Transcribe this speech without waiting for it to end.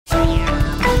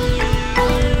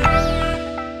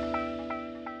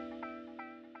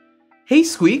Hey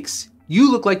Squeaks,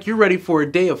 you look like you're ready for a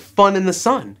day of fun in the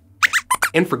sun.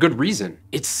 And for good reason.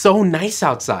 It's so nice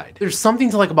outside. There's something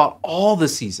to like about all the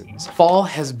seasons. Fall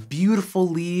has beautiful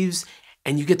leaves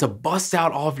and you get to bust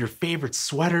out all of your favorite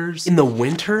sweaters. In the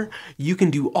winter, you can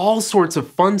do all sorts of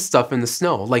fun stuff in the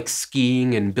snow, like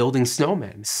skiing and building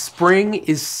snowmen. Spring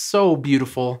is so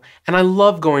beautiful, and I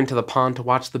love going to the pond to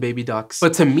watch the baby ducks.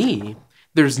 But to me,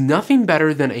 there's nothing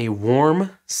better than a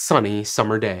warm, sunny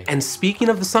summer day. And speaking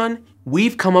of the sun,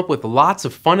 we've come up with lots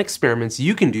of fun experiments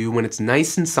you can do when it's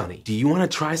nice and sunny. Do you want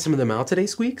to try some of them out today,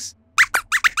 Squeaks?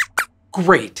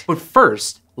 Great, but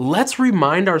first, let's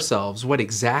remind ourselves what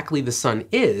exactly the sun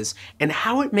is and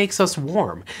how it makes us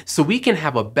warm, so we can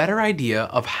have a better idea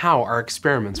of how our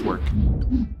experiments work.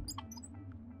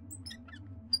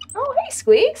 Oh, hey,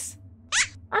 Squeaks.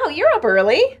 Oh, you're up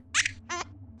early.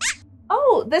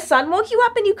 Oh, the sun woke you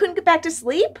up and you couldn't get back to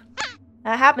sleep?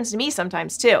 That happens to me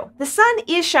sometimes too. The sun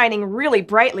is shining really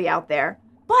brightly out there,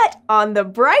 but on the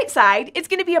bright side, it's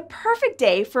gonna be a perfect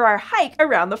day for our hike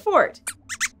around the fort.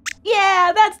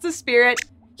 Yeah, that's the spirit.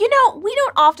 You know, we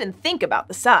don't often think about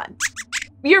the sun.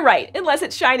 You're right, unless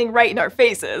it's shining right in our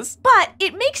faces. But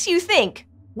it makes you think,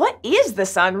 what is the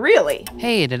sun really?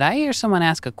 Hey, did I hear someone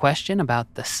ask a question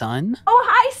about the sun? Oh,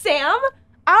 hi, Sam.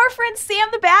 Our friend Sam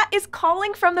the Bat is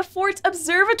calling from the fort's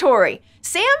observatory.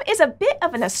 Sam is a bit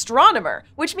of an astronomer,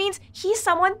 which means he's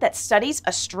someone that studies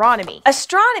astronomy.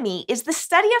 Astronomy is the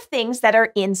study of things that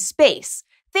are in space.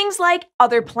 Things like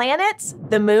other planets,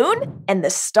 the moon, and the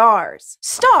stars.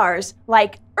 Stars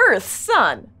like Earth's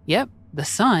sun. Yep, the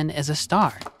sun is a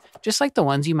star, just like the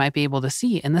ones you might be able to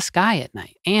see in the sky at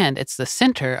night. And it's the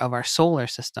center of our solar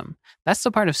system. That's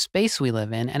the part of space we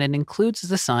live in, and it includes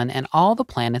the sun and all the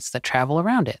planets that travel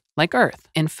around it, like Earth.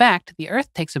 In fact, the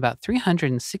Earth takes about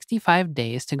 365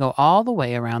 days to go all the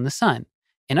way around the sun.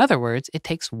 In other words, it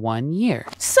takes 1 year.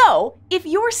 So, if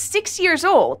you're 6 years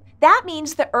old, that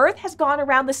means the Earth has gone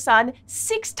around the sun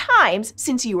 6 times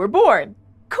since you were born.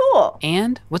 Cool.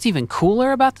 And what's even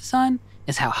cooler about the sun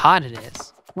is how hot it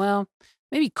is. Well,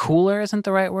 maybe cooler isn't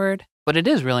the right word, but it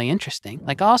is really interesting.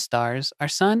 Like all stars, our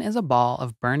sun is a ball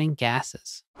of burning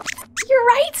gases. You're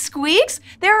right, Squeaks.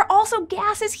 There are also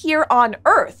gases here on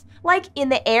Earth, like in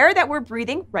the air that we're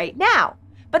breathing right now.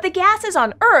 But the gases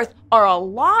on Earth are a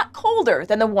lot colder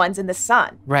than the ones in the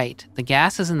sun. Right, the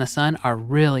gases in the sun are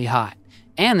really hot,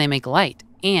 and they make light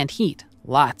and heat,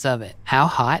 lots of it. How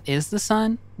hot is the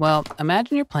sun? Well,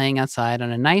 imagine you're playing outside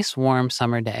on a nice warm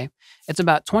summer day. It's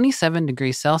about 27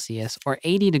 degrees Celsius or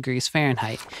 80 degrees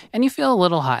Fahrenheit, and you feel a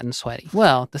little hot and sweaty.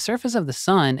 Well, the surface of the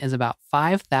sun is about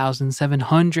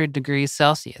 5,700 degrees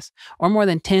Celsius, or more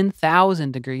than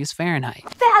 10,000 degrees Fahrenheit.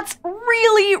 That's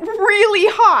really,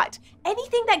 really hot.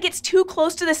 Anything that gets too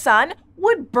close to the sun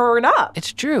would burn up.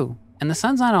 It's true, and the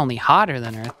sun's not only hotter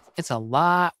than Earth, it's a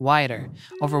lot wider,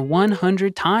 over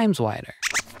 100 times wider.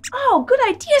 Oh, good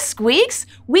idea, Squeaks.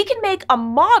 We can make a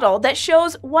model that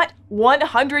shows what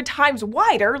 100 times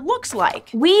wider looks like.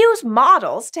 We use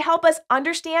models to help us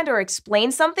understand or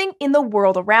explain something in the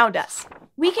world around us.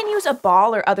 We can use a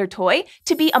ball or other toy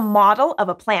to be a model of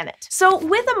a planet. So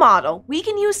with a model, we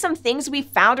can use some things we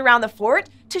found around the fort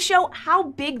to show how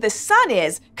big the sun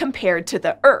is compared to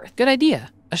the Earth. Good idea.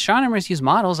 Astronomers use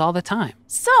models all the time.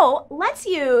 So let's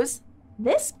use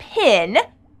this pin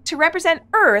to represent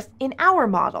Earth in our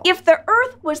model. If the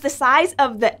Earth was the size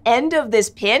of the end of this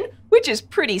pin, which is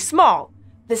pretty small,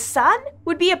 the sun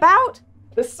would be about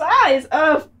the size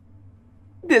of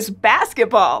this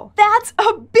basketball. That's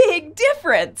a big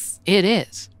difference. It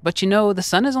is. But you know, the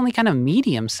sun is only kind of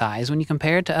medium size when you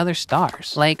compare it to other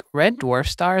stars. Like red dwarf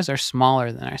stars are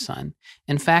smaller than our sun.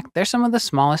 In fact, they're some of the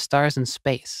smallest stars in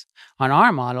space. On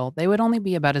our model, they would only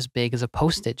be about as big as a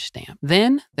postage stamp.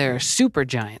 Then there are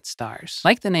supergiant stars.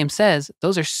 Like the name says,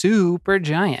 those are super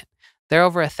giant. They're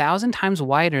over 1,000 times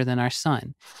wider than our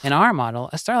sun. In our model,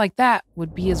 a star like that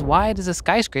would be as wide as a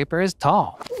skyscraper is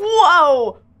tall.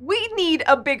 Whoa! We need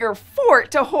a bigger fort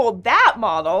to hold that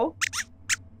model.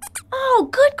 Oh,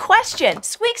 good question.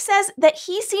 Squeaks says that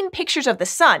he's seen pictures of the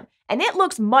sun, and it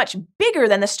looks much bigger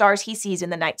than the stars he sees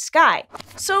in the night sky.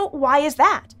 So why is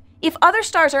that? If other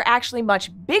stars are actually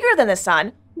much bigger than the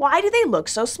sun, why do they look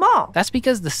so small? That's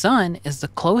because the sun is the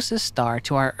closest star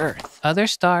to our Earth. Other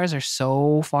stars are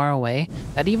so far away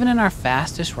that even in our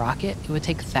fastest rocket, it would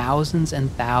take thousands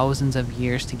and thousands of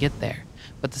years to get there.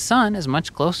 But the sun is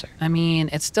much closer. I mean,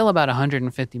 it's still about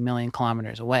 150 million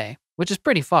kilometers away, which is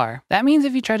pretty far. That means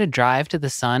if you try to drive to the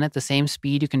sun at the same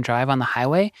speed you can drive on the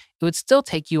highway, it would still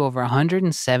take you over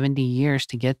 170 years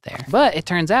to get there. But it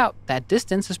turns out that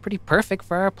distance is pretty perfect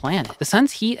for our planet. The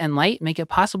sun's heat and light make it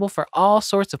possible for all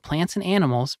sorts of plants and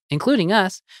animals, including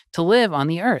us, to live on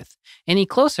the Earth. Any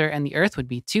closer and the Earth would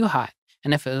be too hot.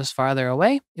 And if it was farther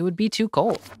away, it would be too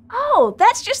cold. Oh,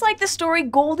 that's just like the story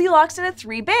Goldilocks and the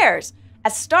Three Bears.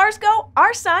 As stars go,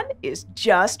 our sun is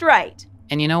just right.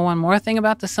 And you know one more thing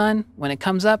about the sun? When it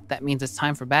comes up, that means it's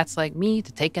time for bats like me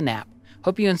to take a nap.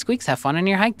 Hope you and Squeaks have fun on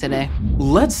your hike today.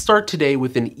 Let's start today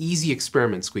with an easy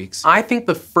experiment, Squeaks. I think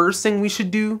the first thing we should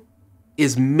do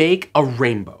is make a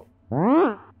rainbow.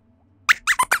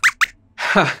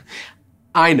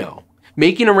 I know.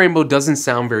 Making a rainbow doesn't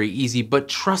sound very easy, but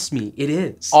trust me, it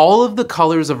is. All of the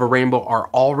colors of a rainbow are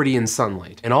already in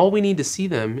sunlight, and all we need to see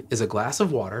them is a glass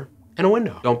of water and a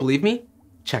window. Don't believe me?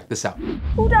 Check this out.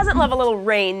 Who doesn't love a little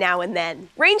rain now and then?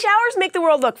 Rain showers make the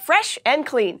world look fresh and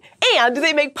clean, and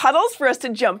they make puddles for us to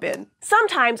jump in.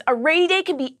 Sometimes a rainy day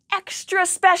can be extra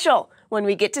special when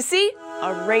we get to see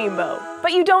a rainbow.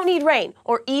 But you don't need rain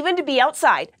or even to be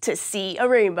outside to see a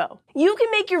rainbow. You can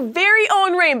make your very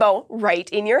own rainbow right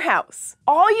in your house.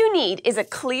 All you need is a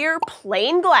clear,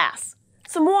 plain glass,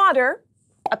 some water,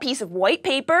 a piece of white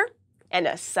paper, and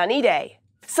a sunny day.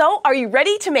 So, are you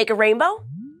ready to make a rainbow?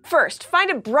 First,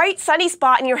 find a bright, sunny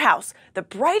spot in your house. The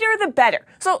brighter, the better.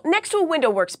 So next to a window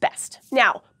works best.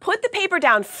 Now, put the paper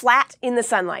down flat in the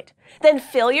sunlight. Then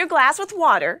fill your glass with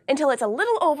water until it's a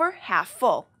little over half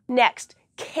full. Next,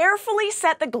 carefully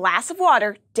set the glass of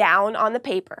water down on the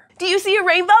paper. Do you see a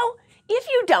rainbow? If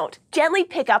you don't, gently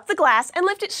pick up the glass and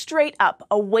lift it straight up,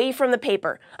 away from the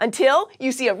paper, until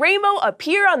you see a rainbow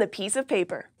appear on the piece of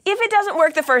paper. If it doesn't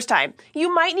work the first time,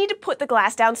 you might need to put the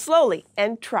glass down slowly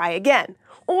and try again.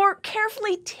 Or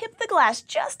carefully tip the glass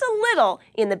just a little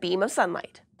in the beam of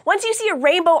sunlight. Once you see a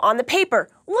rainbow on the paper,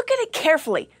 look at it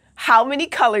carefully. How many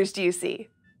colors do you see?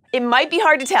 It might be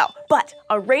hard to tell, but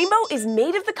a rainbow is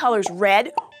made of the colors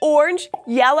red, orange,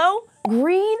 yellow,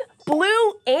 green,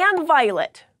 blue, and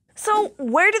violet. So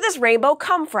where did this rainbow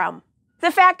come from?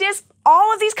 The fact is,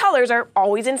 all of these colors are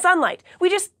always in sunlight. We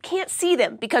just can't see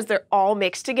them because they're all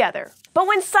mixed together. But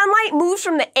when sunlight moves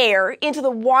from the air into the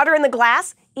water in the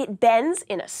glass, it bends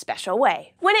in a special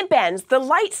way. When it bends, the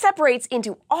light separates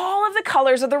into all of the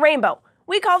colors of the rainbow.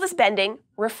 We call this bending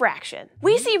refraction.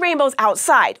 We see rainbows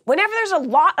outside whenever there's a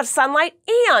lot of sunlight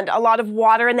and a lot of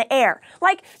water in the air,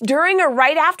 like during or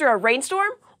right after a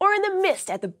rainstorm, or in the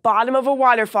mist at the bottom of a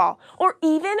waterfall, or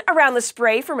even around the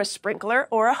spray from a sprinkler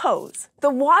or a hose. The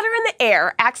water in the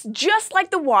air acts just like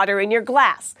the water in your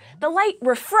glass. The light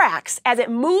refracts as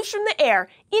it moves from the air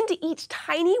into each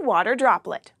tiny water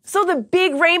droplet. So the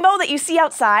big rainbow that you see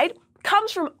outside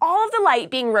comes from all of the light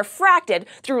being refracted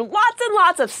through lots and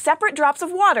lots of separate drops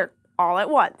of water all at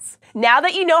once. Now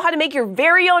that you know how to make your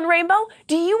very own rainbow,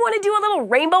 do you want to do a little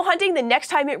rainbow hunting the next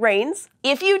time it rains?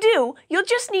 If you do, you'll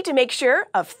just need to make sure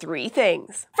of 3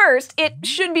 things. First, it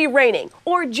should be raining,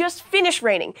 or just finish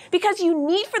raining, because you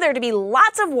need for there to be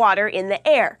lots of water in the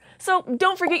air. So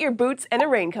don't forget your boots and a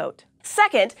raincoat.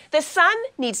 Second, the sun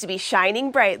needs to be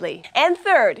shining brightly. And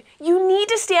third, you need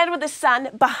to stand with the sun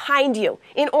behind you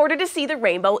in order to see the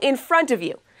rainbow in front of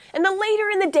you. And the later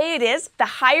in the day it is, the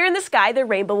higher in the sky the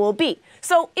rainbow will be.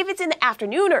 So if it's in the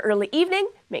afternoon or early evening,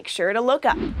 make sure to look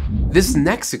up. This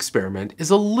next experiment is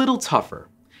a little tougher,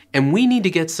 and we need to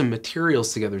get some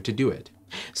materials together to do it.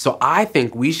 So I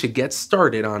think we should get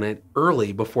started on it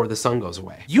early before the sun goes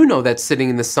away. You know that sitting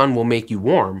in the sun will make you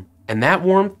warm, and that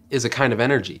warmth is a kind of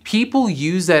energy. People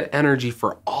use that energy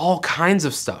for all kinds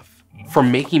of stuff,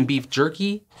 from making beef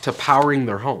jerky to powering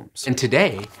their homes. And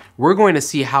today, we're going to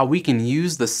see how we can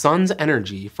use the sun's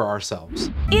energy for ourselves.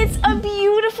 It's a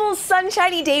beautiful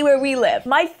sunshiny day where we live.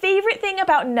 My favorite thing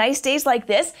about nice days like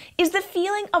this is the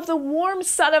feeling of the warm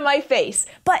sun on my face.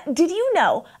 But did you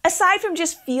know, aside from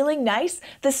just feeling nice,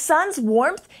 the sun's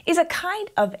warmth is a kind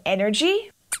of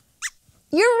energy?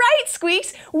 You're right,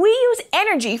 Squeaks! We use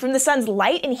energy from the sun's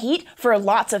light and heat for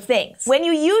lots of things. When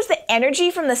you use the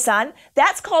energy from the sun,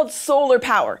 that's called solar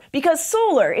power, because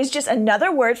solar is just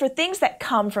another word for things that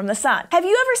come from the sun. Have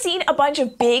you ever seen a bunch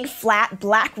of big, flat,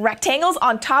 black rectangles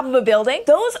on top of a building?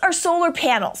 Those are solar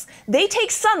panels. They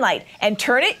take sunlight and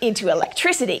turn it into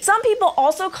electricity. Some people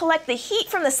also collect the heat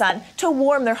from the sun to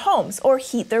warm their homes or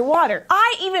heat their water.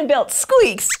 I even built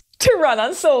Squeaks to run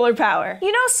on solar power.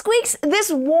 You know, Squeaks,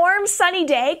 this warm, sunny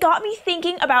day got me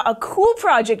thinking about a cool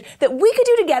project that we could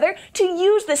do together to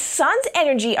use the sun's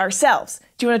energy ourselves.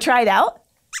 Do you want to try it out?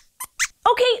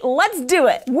 Okay, let's do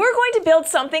it. We're going to build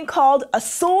something called a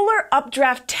solar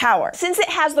updraft tower. Since it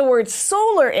has the word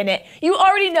solar in it, you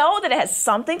already know that it has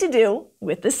something to do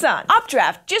with the sun.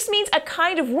 Updraft just means a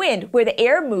kind of wind where the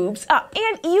air moves up.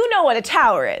 And you know what a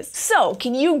tower is. So,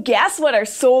 can you guess what our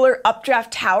solar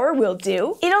updraft tower will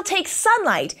do? It'll take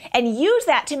sunlight and use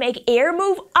that to make air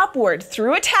move upward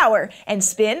through a tower and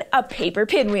spin a paper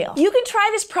pinwheel. You can try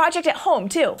this project at home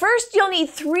too. First, you'll need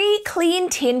 3 clean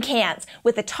tin cans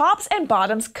with the tops and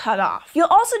bottoms cut off. You'll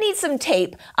also need some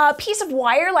tape, a piece of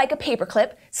wire like a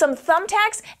paperclip, some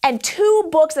thumbtacks, and 2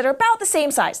 books that are about the same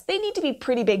size. They need to be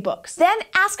pretty big books. Then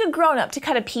ask a grown-up to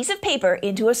cut a piece of paper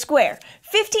into a square,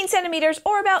 15 centimeters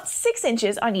or about 6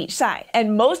 inches on each side.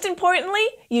 And most importantly,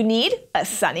 you need a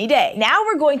sunny day. Now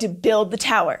we're going to build the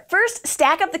tower. First,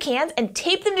 stack up the cans and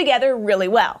tape them together really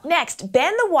well. Next,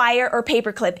 bend the wire or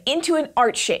paperclip into an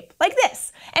arch shape, like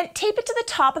this, and tape it to the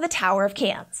top of the tower of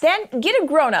cans. Then get a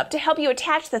grown-up to help you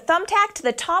attach the thumbtack to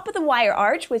the top of the wire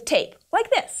arch with tape, like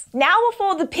this. Now we'll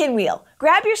fold the pinwheel.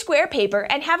 Grab your square paper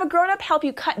and have a grown-up help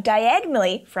you cut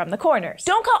diagonally from the corners.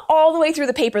 Don't cut all the way through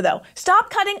the paper though. Stop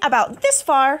cutting about this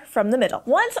far from the middle.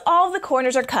 Once all of the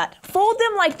corners are cut, fold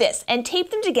them like this and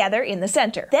tape them together in the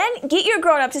center. Then get your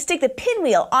grown-up to stick the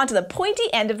pinwheel onto the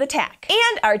pointy end of the tack.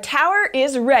 And our tower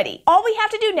is ready. All we have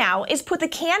to do now is put the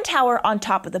can tower on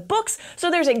top of the books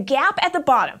so there's a gap at the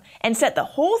bottom and set the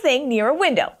whole thing near a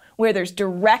window where there's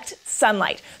direct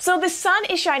sunlight. So the sun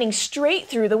is shining straight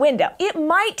through the window. It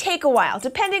might take a while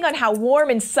depending on how warm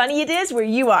and sunny it is where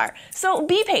you are. So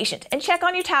be patient and check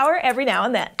on your tower every now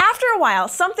and then. After a while,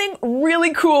 something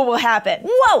really cool will happen.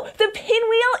 Whoa, the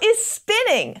pinwheel is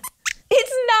spinning.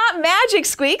 It's not magic,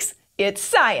 Squeaks. It's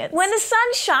science. When the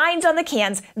sun shines on the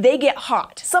cans, they get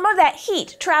hot. Some of that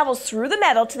heat travels through the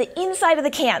metal to the inside of the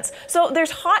cans. So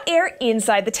there's hot air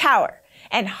inside the tower.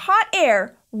 And hot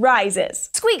air rises.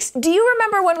 Squeaks, do you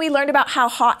remember when we learned about how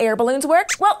hot air balloons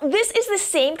work? Well, this is the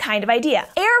same kind of idea.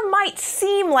 Air might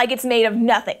seem like it's made of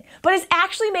nothing, but it's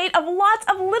actually made of lots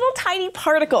of little tiny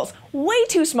particles, way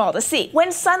too small to see.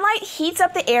 When sunlight heats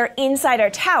up the air inside our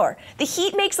tower, the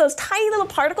heat makes those tiny little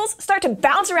particles start to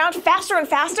bounce around faster and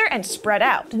faster and spread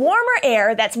out. Warmer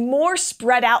air that's more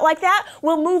spread out like that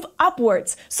will move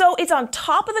upwards, so it's on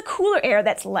top of the cooler air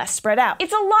that's less spread out.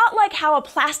 It's a lot like how a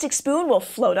plastic spoon will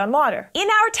float on water. In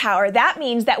our tower, that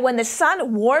means that when the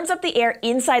sun warms up the air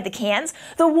inside the cans,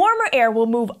 the warmer air will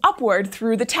move upward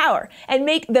through the tower and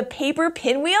make the paper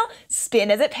pinwheel spin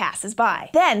as it passes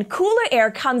by. Then cooler air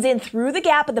comes in through the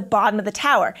gap at the bottom of the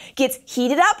tower, gets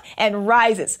heated up, and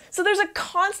rises. So there's a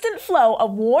constant flow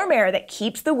of warm air that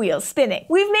keeps the wheels spinning.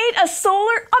 We've made a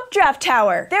solar updraft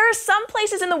tower. There are some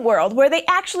places in the world where they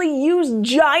actually use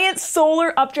giant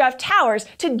solar updraft towers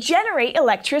to generate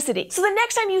electricity. So the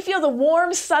next time you feel the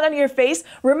warm sun on your face,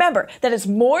 remember that it's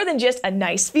more than just a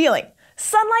nice feeling.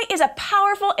 Sunlight is a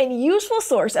powerful and useful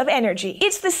source of energy.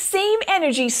 It's the same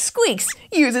energy Squeaks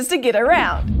uses to get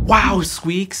around. Wow,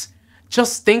 Squeaks.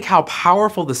 Just think how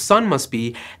powerful the sun must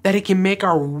be that it can make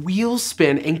our wheels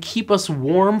spin and keep us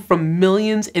warm from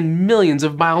millions and millions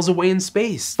of miles away in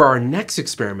space. For our next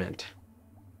experiment,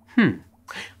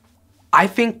 I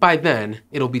think by then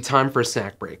it'll be time for a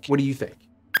snack break. What do you think?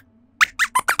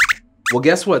 Well,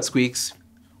 guess what, Squeaks?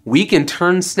 We can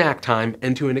turn snack time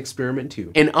into an experiment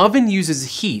too. An oven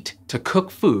uses heat to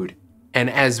cook food, and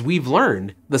as we've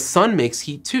learned, the sun makes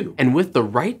heat too. And with the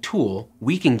right tool,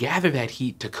 we can gather that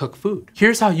heat to cook food.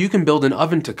 Here's how you can build an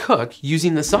oven to cook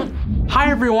using the sun.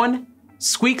 Hi everyone,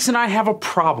 Squeaks and I have a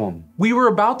problem. We were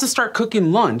about to start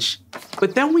cooking lunch,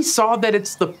 but then we saw that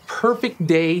it's the perfect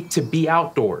day to be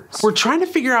outdoors. We're trying to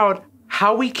figure out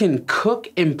how we can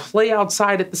cook and play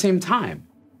outside at the same time.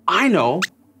 I know.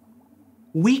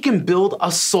 We can build a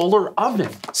solar oven.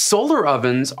 Solar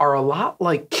ovens are a lot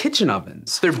like kitchen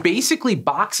ovens. They're basically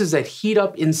boxes that heat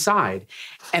up inside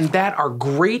and that are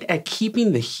great at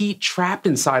keeping the heat trapped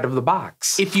inside of the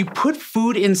box. If you put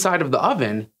food inside of the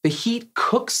oven, the heat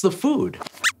cooks the food.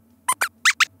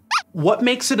 What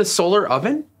makes it a solar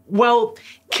oven? Well,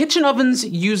 kitchen ovens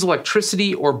use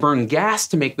electricity or burn gas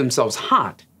to make themselves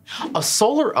hot. A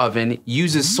solar oven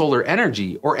uses solar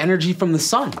energy or energy from the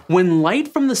sun. When light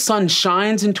from the sun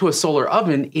shines into a solar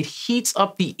oven, it heats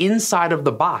up the inside of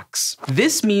the box.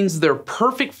 This means they're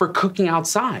perfect for cooking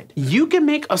outside. You can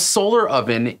make a solar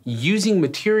oven using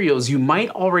materials you might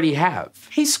already have.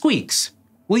 Hey Squeaks,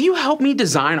 will you help me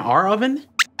design our oven?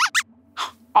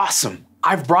 Awesome,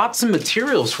 I've brought some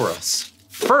materials for us.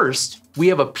 First, we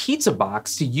have a pizza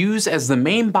box to use as the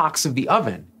main box of the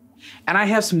oven. And I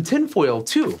have some tinfoil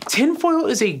too. Tinfoil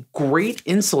is a great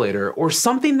insulator or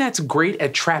something that's great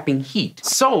at trapping heat.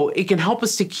 So it can help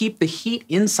us to keep the heat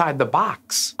inside the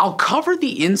box. I'll cover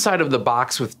the inside of the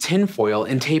box with tinfoil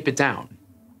and tape it down.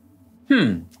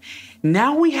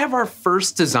 Now we have our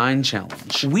first design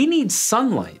challenge. We need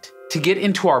sunlight to get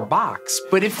into our box,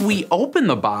 but if we open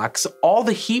the box, all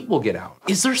the heat will get out.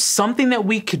 Is there something that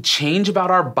we could change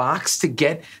about our box to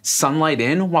get sunlight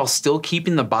in while still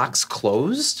keeping the box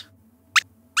closed?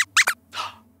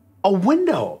 A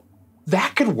window.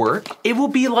 That could work. It will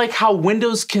be like how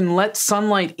windows can let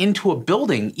sunlight into a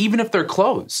building even if they're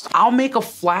closed. I'll make a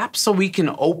flap so we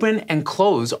can open and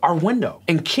close our window.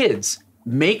 And kids,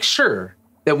 make sure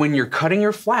that when you're cutting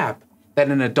your flap, that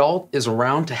an adult is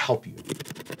around to help you.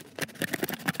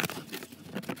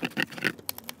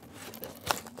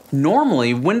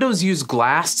 Normally, windows use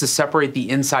glass to separate the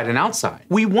inside and outside.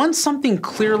 We want something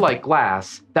clear like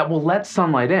glass that will let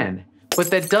sunlight in,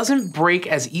 but that doesn't break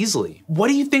as easily. What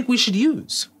do you think we should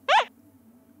use?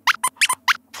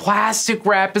 Plastic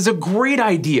wrap is a great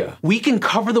idea. We can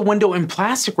cover the window in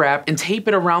plastic wrap and tape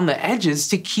it around the edges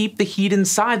to keep the heat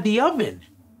inside the oven.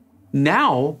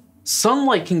 Now,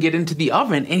 sunlight can get into the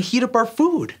oven and heat up our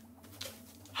food.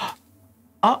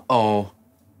 Uh-oh.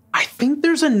 I think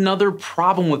there's another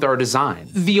problem with our design.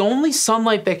 The only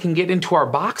sunlight that can get into our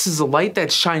box is a light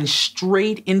that shines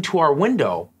straight into our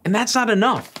window, and that's not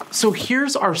enough. So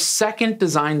here's our second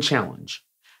design challenge.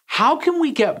 How can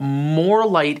we get more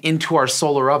light into our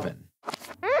solar oven?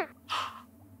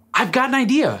 I've got an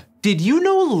idea. Did you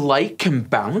know light can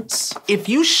bounce? If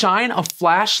you shine a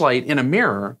flashlight in a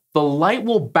mirror, the light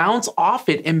will bounce off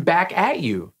it and back at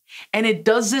you. And it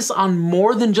does this on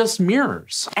more than just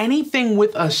mirrors. Anything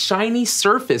with a shiny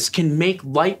surface can make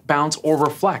light bounce or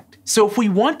reflect. So if we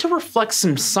want to reflect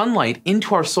some sunlight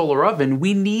into our solar oven,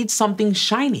 we need something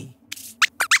shiny.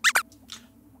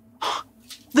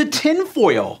 The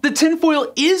tinfoil. The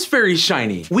tinfoil is very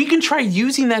shiny. We can try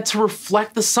using that to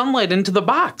reflect the sunlight into the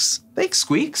box. Thanks,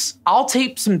 Squeaks. I'll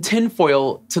tape some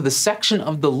tinfoil to the section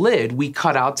of the lid we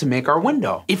cut out to make our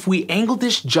window. If we angle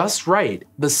this just right,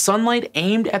 the sunlight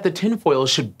aimed at the tinfoil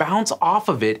should bounce off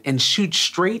of it and shoot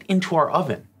straight into our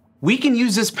oven. We can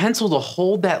use this pencil to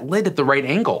hold that lid at the right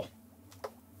angle.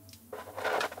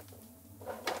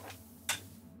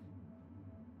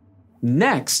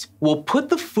 Next, we'll put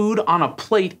the food on a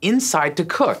plate inside to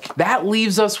cook. That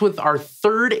leaves us with our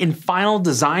third and final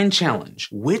design challenge.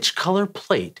 Which color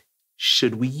plate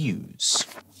should we use?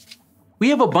 We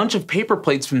have a bunch of paper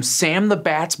plates from Sam the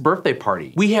Bat's birthday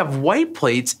party. We have white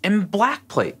plates and black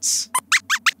plates.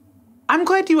 I'm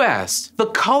glad you asked. The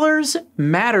colors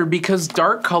matter because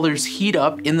dark colors heat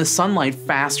up in the sunlight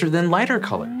faster than lighter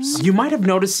colors. You might have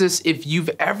noticed this if you've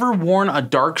ever worn a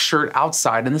dark shirt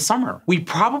outside in the summer. We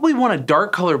probably want a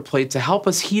dark color plate to help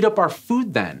us heat up our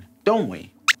food then, don't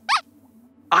we?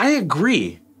 I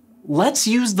agree. Let's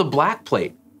use the black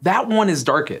plate. That one is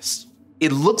darkest.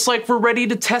 It looks like we're ready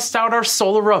to test out our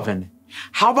solar oven.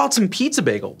 How about some pizza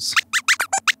bagels?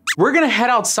 We're gonna head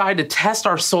outside to test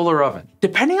our solar oven.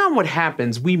 Depending on what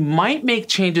happens, we might make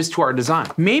changes to our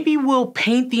design. Maybe we'll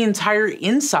paint the entire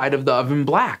inside of the oven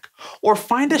black, or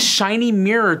find a shiny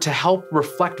mirror to help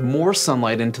reflect more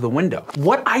sunlight into the window.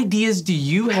 What ideas do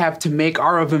you have to make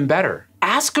our oven better?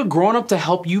 Ask a grown-up to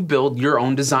help you build your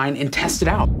own design and test it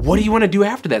out. What do you wanna do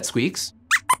after that, Squeaks?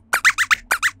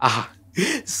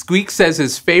 Squeaks says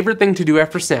his favorite thing to do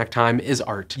after snack time is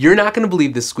art. You're not gonna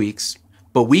believe this, Squeaks,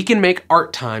 but we can make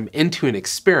art time into an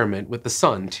experiment with the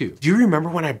sun too. Do you remember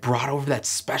when I brought over that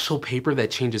special paper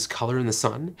that changes color in the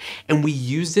sun? And we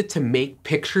used it to make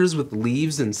pictures with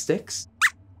leaves and sticks?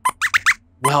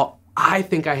 Well, I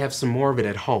think I have some more of it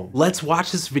at home. Let's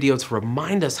watch this video to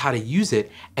remind us how to use it,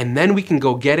 and then we can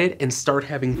go get it and start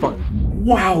having fun.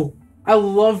 Wow, I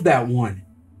love that one.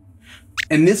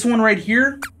 And this one right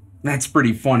here, that's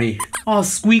pretty funny. Oh,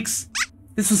 Squeaks,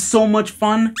 this was so much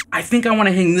fun. I think I want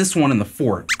to hang this one in the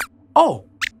fort. Oh,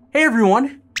 hey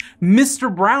everyone,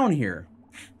 Mr. Brown here.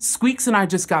 Squeaks and I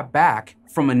just got back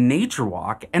from a nature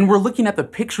walk and we're looking at the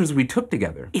pictures we took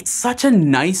together. It's such a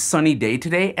nice sunny day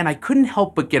today and I couldn't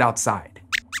help but get outside.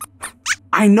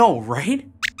 I know, right?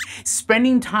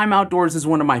 Spending time outdoors is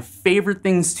one of my favorite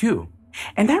things too.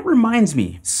 And that reminds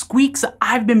me, Squeaks,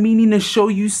 I've been meaning to show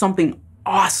you something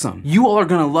awesome. You all are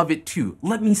gonna love it too.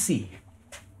 Let me see.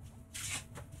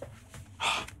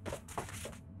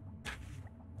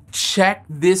 Check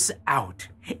this out.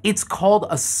 It's called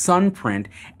a sun print,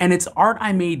 and it's art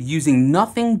I made using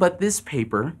nothing but this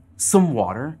paper, some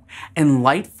water, and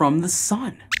light from the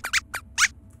sun.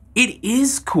 It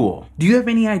is cool. Do you have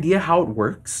any idea how it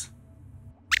works?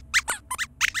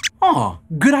 Huh,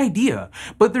 good idea.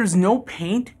 But there's no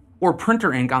paint or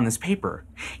printer ink on this paper.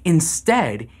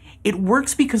 Instead, it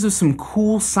works because of some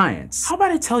cool science. How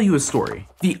about I tell you a story?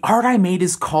 The art I made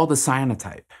is called a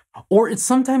cyanotype, or it's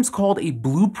sometimes called a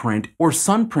blueprint or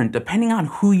sunprint depending on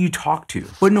who you talk to.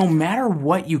 But no matter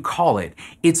what you call it,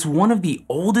 it's one of the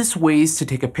oldest ways to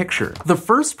take a picture. The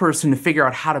first person to figure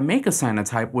out how to make a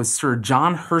cyanotype was Sir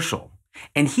John Herschel,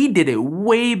 and he did it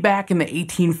way back in the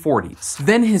 1840s.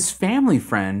 Then his family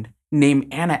friend, named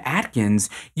Anna Atkins,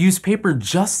 used paper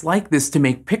just like this to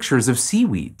make pictures of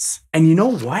seaweeds. And you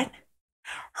know what?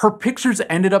 Her pictures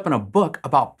ended up in a book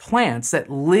about plants that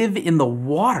live in the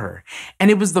water, and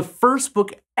it was the first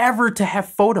book ever to have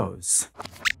photos.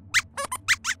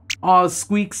 Aw,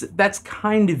 Squeaks, that's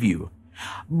kind of you.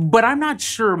 But I'm not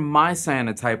sure my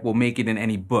cyanotype will make it in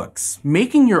any books.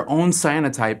 Making your own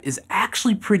cyanotype is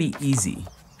actually pretty easy.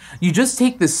 You just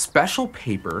take this special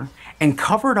paper and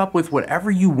cover it up with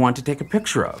whatever you want to take a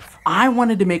picture of. I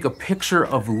wanted to make a picture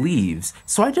of leaves,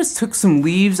 so I just took some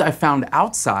leaves I found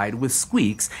outside with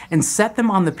Squeaks and set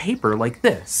them on the paper like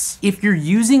this. If you're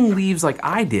using leaves like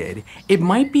I did, it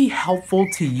might be helpful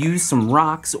to use some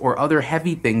rocks or other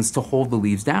heavy things to hold the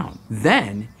leaves down.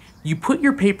 Then, you put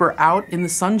your paper out in the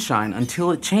sunshine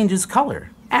until it changes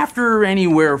color, after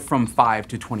anywhere from 5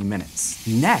 to 20 minutes.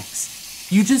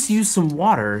 Next, you just use some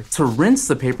water to rinse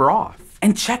the paper off.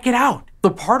 And check it out!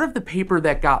 The part of the paper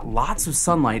that got lots of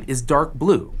sunlight is dark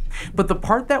blue, but the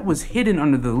part that was hidden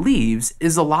under the leaves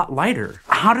is a lot lighter.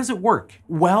 How does it work?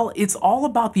 Well, it's all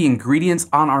about the ingredients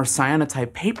on our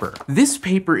cyanotype paper. This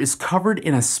paper is covered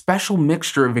in a special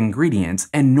mixture of ingredients,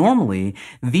 and normally,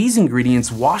 these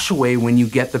ingredients wash away when you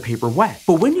get the paper wet.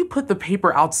 But when you put the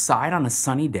paper outside on a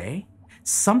sunny day,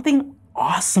 something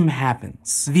awesome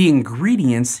happens. The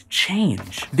ingredients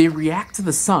change. They react to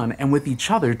the sun and with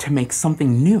each other to make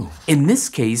something new. In this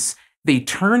case, they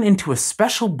turn into a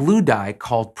special blue dye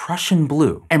called Prussian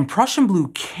blue. And Prussian blue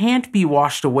can't be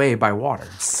washed away by water.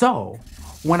 So,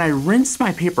 when I rinsed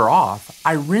my paper off,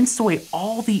 I rinsed away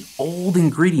all the old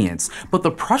ingredients, but the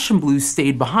Prussian blue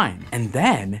stayed behind. And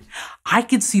then, I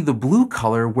could see the blue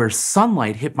color where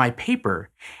sunlight hit my paper,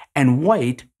 and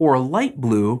white or light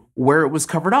blue where it was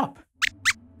covered up.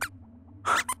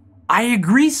 I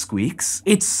agree, Squeaks.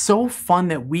 It's so fun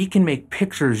that we can make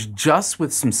pictures just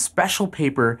with some special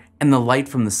paper and the light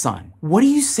from the sun. What do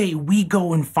you say we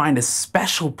go and find a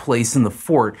special place in the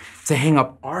fort to hang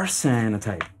up our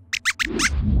cyanotype?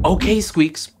 Okay,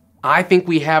 Squeaks, I think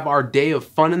we have our day of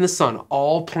fun in the sun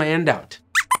all planned out.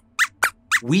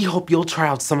 We hope you'll try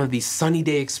out some of these sunny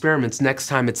day experiments next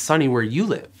time it's sunny where you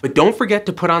live. But don't forget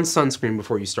to put on sunscreen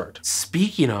before you start.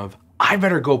 Speaking of, I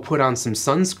better go put on some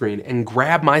sunscreen and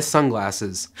grab my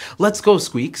sunglasses. Let's go,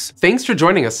 Squeaks. Thanks for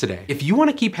joining us today. If you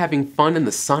want to keep having fun in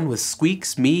the sun with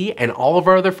Squeaks, me, and all of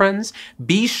our other friends,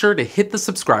 be sure to hit the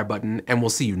subscribe button, and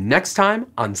we'll see you next time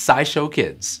on SciShow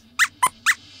Kids.